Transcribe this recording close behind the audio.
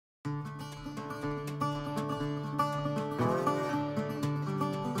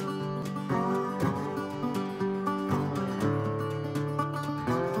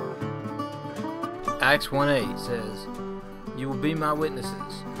Acts 1:8 says, "You will be my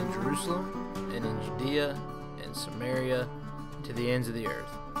witnesses in Jerusalem and in Judea and Samaria to the ends of the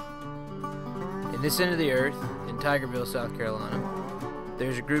earth." In this end of the earth, in Tigerville, South Carolina,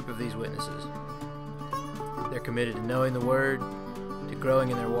 there's a group of these witnesses. They're committed to knowing the Word, to growing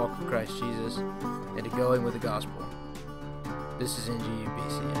in their walk with Christ Jesus, and to going with the gospel. This is Ngu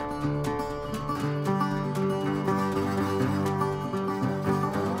Bcm.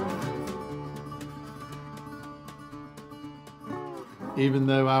 Even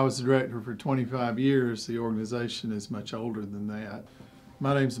though I was the director for 25 years, the organization is much older than that.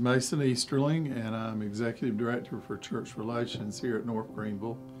 My name is Mason Easterling, and I'm Executive Director for Church Relations here at North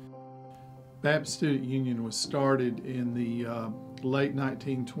Greenville. Baptist Student Union was started in the late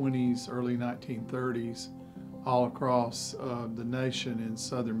 1920s, early 1930s, all across the nation in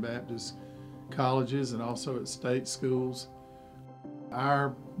Southern Baptist colleges and also at state schools.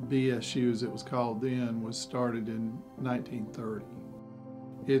 Our BSU, as it was called then, was started in 1930.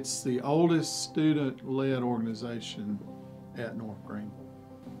 It's the oldest student-led organization at North Greenville.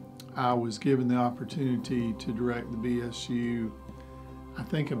 I was given the opportunity to direct the BSU, I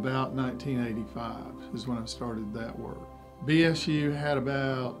think about 1985 is when I started that work. BSU had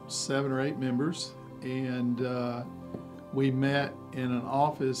about 7 or 8 members, and we met in an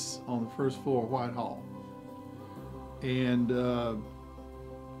office on the first floor of Whitehall. And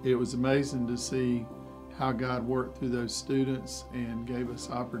it was amazing to see how God worked through those students and gave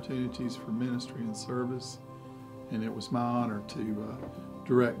us opportunities for ministry and service. And it was my honor to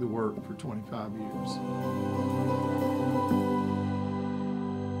direct the work for 25 years.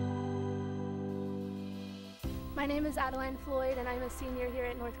 My name is Adeline Floyd, and I'm a senior here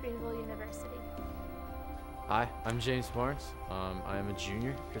at North Greenville University. Hi, I'm James Barnes. I am a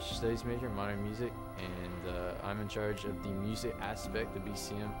junior, Christian Studies major, minor in music, and I'm in charge of the music aspect of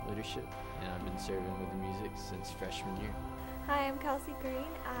BCM leadership, and I've been serving with the music since freshman year. Hi, I'm Kelsey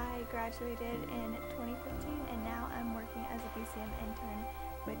Green. I graduated in 2015, and now I'm working as a BCM intern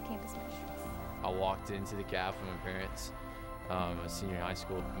with Campus Ministries. I walked into the cab with my parents. I was senior in high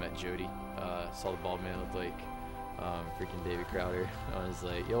school, met Jody, saw the bald man look like freaking David Crowder. I was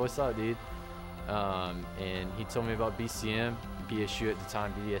like, yo, what's up, dude? And he told me about BCM, BSU at the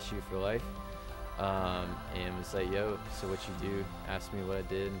time, BSU for life, and was like, yo, so what you do? Asked me what I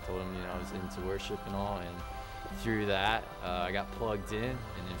did and told him, I was into worship and all, and through that, I got plugged in,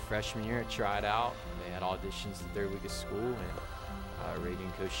 and then freshman year, I tried out. They had auditions the third week of school, and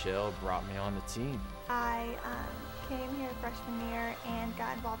Reagan Cochelle brought me on the team. I came here freshman year and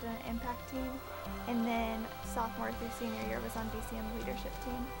got involved in an impact team, and then sophomore through senior year was on BCM leadership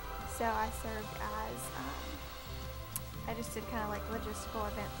team. So I served as, I just did kind of like logistical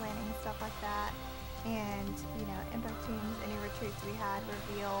event planning and stuff like that, and impact teams, any retreats we had,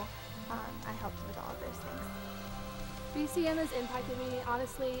 Reveal, I helped with all of those things. BCM has impacted me,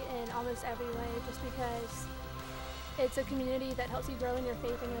 honestly, in almost every way, just because it's a community that helps you grow in your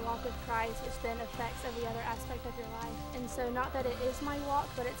faith and your walk with Christ, which then affects every other aspect of your life. And so not that it is my walk,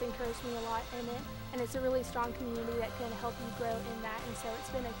 but it's encouraged me a lot in it. And it's a really strong community that can help you grow in that. And so it's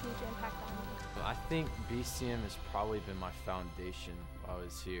been a huge impact on me. I think BCM has probably been my foundation while I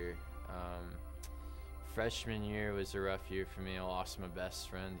was here. Freshman year was a rough year for me. I lost my best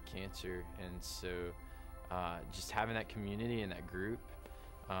friend to cancer. And so just having that community and that group,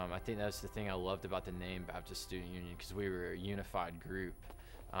 I think that's the thing I loved about the name Baptist Student Union, because we were a unified group,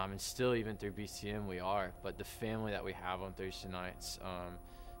 and still even through BCM we are, but the family that we have on Thursday nights,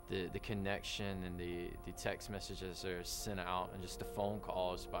 the connection and the text messages that are sent out, and just the phone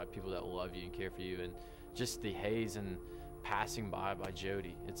calls by people that love you and care for you, and just the haze and passing by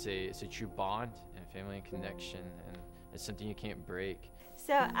Jody. It's a true bond and family and connection, and it's something you can't break.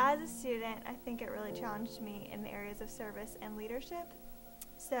 So as a student, I think it really challenged me in the areas of service and leadership.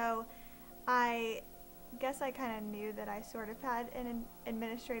 So I guess I kind of knew that I sort of had an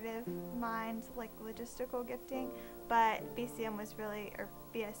administrative mind, like logistical gifting, but BCM was really, or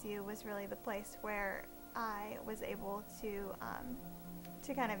BSU was really the place where I was able to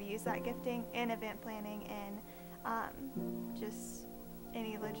kind of use that gifting in event planning and just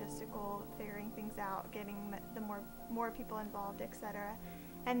any logistical, figuring things out, getting the more people involved, etc.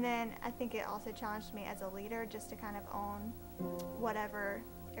 And then I think it also challenged me as a leader just to kind of own whatever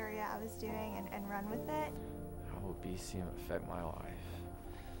area I was doing and run with it. How will BCM affect my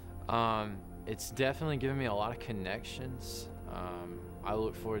life? It's definitely given me a lot of connections. I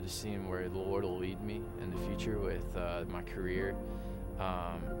look forward to seeing where the Lord will lead me in the future with my career.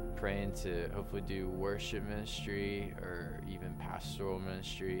 Praying to hopefully do worship ministry or even pastoral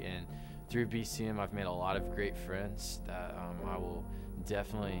ministry, and through BCM I've made a lot of great friends that I will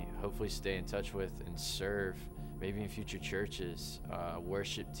definitely, hopefully stay in touch with and serve, maybe in future churches,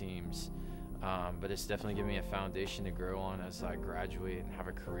 worship teams. But it's definitely given me a foundation to grow on as I graduate and have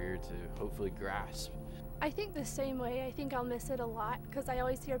a career to hopefully grasp. I think the same way. I think I'll miss it a lot because I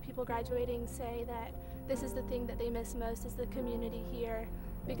always hear people graduating say that this is the thing that they miss most is the community here,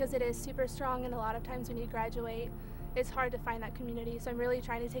 because it is super strong, and a lot of times when you graduate, it's hard to find that community. So I'm really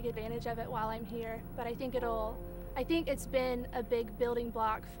trying to take advantage of it while I'm here. But I think it's been a big building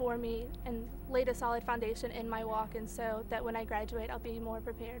block for me and laid a solid foundation in my walk, and so that when I graduate, I'll be more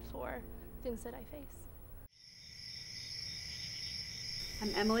prepared for things that I face.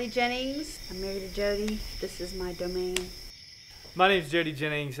 I'm Emily Jennings. I'm married to Jody. This is my domain. My name is Jody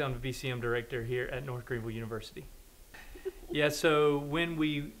Jennings. I'm the BCM director here at North Greenville University. Yeah, so when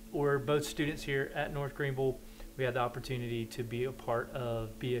we were both students here at North Greenville, we had the opportunity to be a part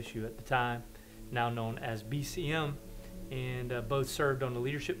of BSU at the time, now known as BCM, and both served on the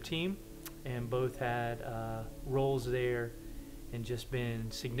leadership team and both had roles there and just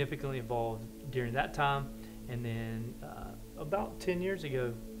been significantly involved during that time. And then about 10 years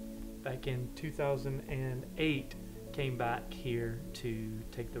ago, back in 2008, came back here to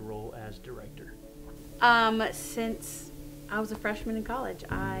take the role as director. Since I was a freshman in college,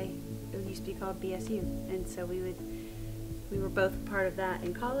 it used to be called BSU, and so we were both part of that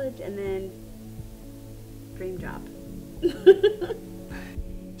in college, and then dream job.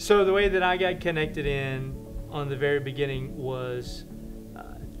 So the way that I got connected in on the very beginning was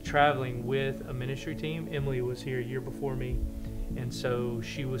traveling with a ministry team. Emily was here a year before me, and so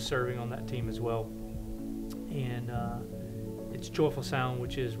she was serving on that team as well. And it's Joyful Sound,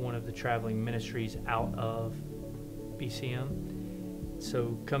 which is one of the traveling ministries out of BCM.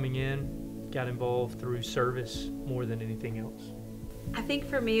 So coming in, got involved through service more than anything else. I think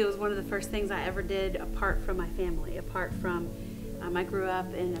for me, it was one of the first things I ever did apart from my family, apart from, I grew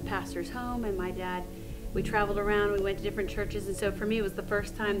up in a pastor's home, and my dad, we traveled around, we went to different churches, and so for me it was the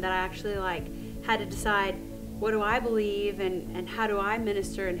first time that I actually had to decide, what do I believe, and how do I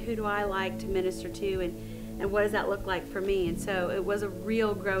minister, and who do I like to minister to, and what does that look like for me? And so it was a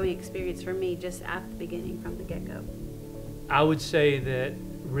real growing experience for me just at the beginning, from the get-go. I would say that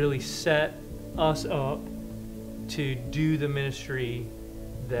really set us up to do the ministry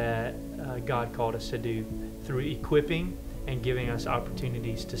that God called us to do through equipping and giving us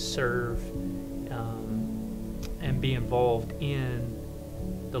opportunities to serve and be involved in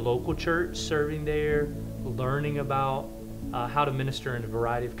the local church, serving there, learning about how to minister in a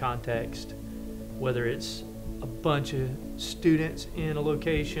variety of contexts, whether it's a bunch of students in a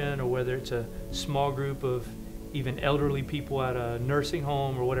location or whether it's a small group of even elderly people at a nursing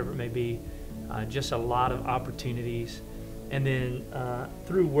home or whatever it may be. Just a lot of opportunities. And then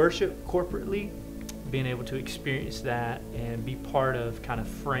through worship corporately, being able to experience that and be part of kind of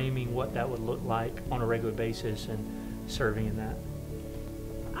framing what that would look like on a regular basis and serving in that.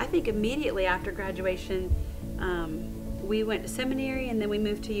 I think immediately after graduation, we went to seminary, and then we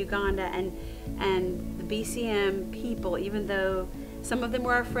moved to Uganda, and the BCM people, even though some of them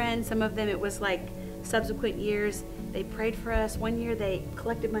were our friends, some of them it was like subsequent years, they prayed for us. One year they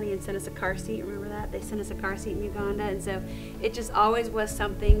collected money and sent us a car seat. Remember that? They sent us a car seat in Uganda. And so it just always was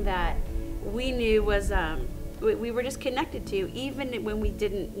something that we knew was, we were just connected to. Even when we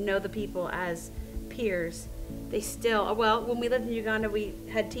didn't know the people as peers, they still, well, when we lived in Uganda, we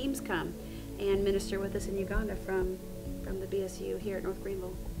had teams come and minister with us in Uganda from the BSU here at North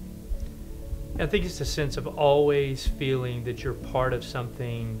Greenville. I think it's a sense of always feeling that you're part of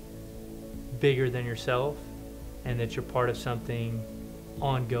something bigger than yourself, and that you're part of something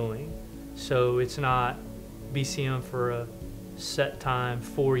ongoing. So it's not BCM for a set time,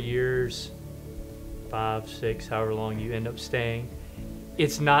 4 years, 5, 6, however long you end up staying.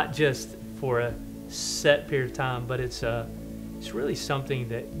 It's not just for a set period of time, but it's really something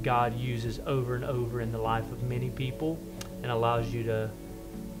that God uses over and over in the life of many people and allows you to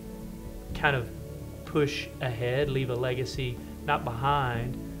kind of push ahead, leave a legacy, not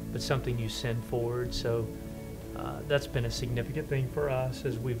behind, but something you send forward. So that's been a significant thing for us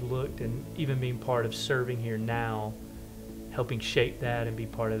as we've looked, and even being part of serving here now, helping shape that and be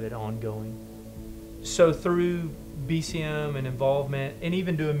part of it ongoing. So through BCM and involvement, and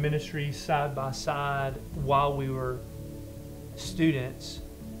even doing ministry side by side while we were students,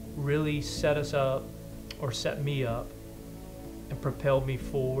 really set us up, or set me up, and propelled me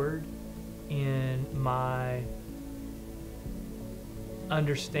forward in my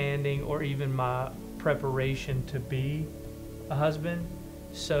understanding or even my preparation to be a husband.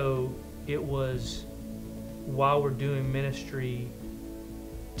 So it was while we're doing ministry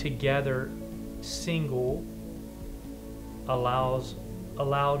together, single allows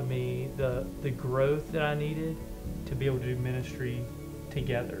allowed me the growth that I needed to be able to do ministry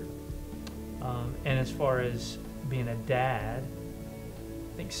together. And as far as being a dad,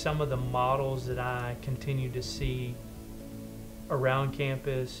 I think some of the models that I continue to see around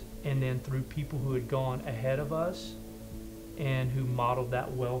campus and then through people who had gone ahead of us and who modeled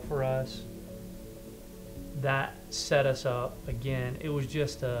that well for us, that set us up again. It was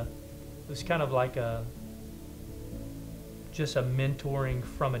kind of like just a mentoring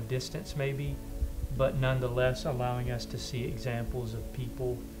from a distance maybe, but nonetheless allowing us to see examples of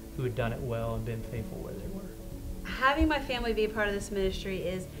people who had done it well and been faithful where they were. Having my family be a part of this ministry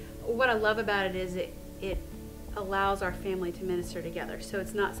is, what I love about it is it allows our family to minister together. So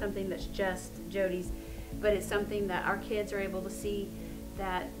it's not something that's just Jody's, but it's something that our kids are able to see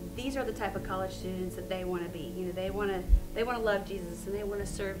that these are the type of college students that they want to be. You know, they want to love Jesus, and they want to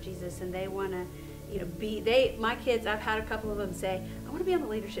serve Jesus, and they want to, my kids, I've had a couple of them say, I want to be on the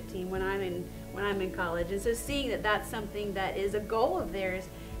leadership team when I'm in college. And so seeing that that's something that is a goal of theirs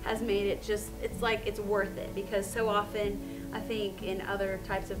has made it it's like it's worth it, because so often I think in other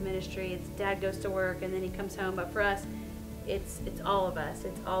types of ministry, it's dad goes to work and then he comes home. But for us, it's all of us.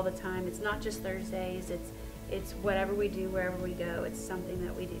 It's all the time. It's not just Thursdays. It's whatever we do, wherever we go. It's something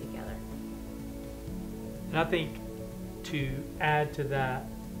that we do together. And I think to add to that,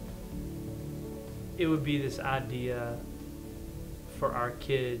 it would be this idea for our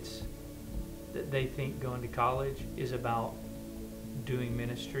kids that they think going to college is about doing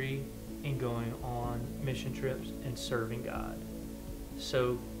ministry and going on mission trips and serving God.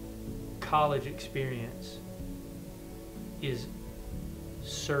 So college experience is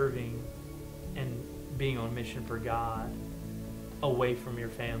serving and being on mission for God away from your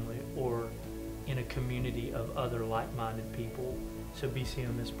family or in a community of other like-minded people. So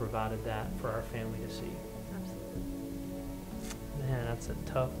BCM has provided that for our family to see. Absolutely. Man, that's a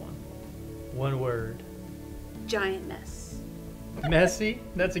tough one. One word. Giant mess. Messy?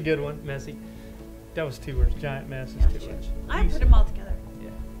 That's a good one. Messy. That was 2 words. Giant mess is 2 words. I put them all together.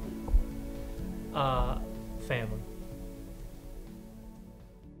 Yeah. Family.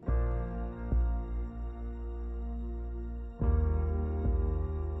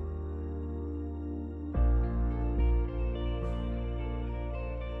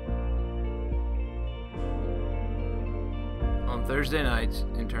 On Thursday nights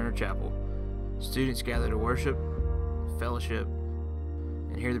in Turner Chapel, students gather to worship, fellowship,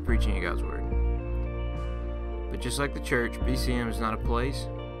 and hear the preaching of God's Word. But just like the church, BCM is not a place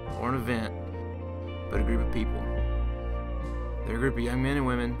or an event, but a group of people. They're a group of young men and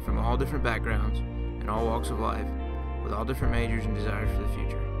women from all different backgrounds and all walks of life, with all different majors and desires for the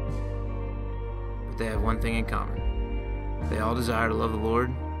future. But they have one thing in common. They all desire to love the Lord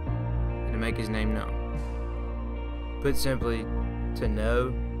and to make His name known. Put simply, to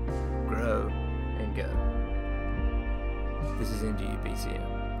know, grow, and go. This is Ngu Bcm.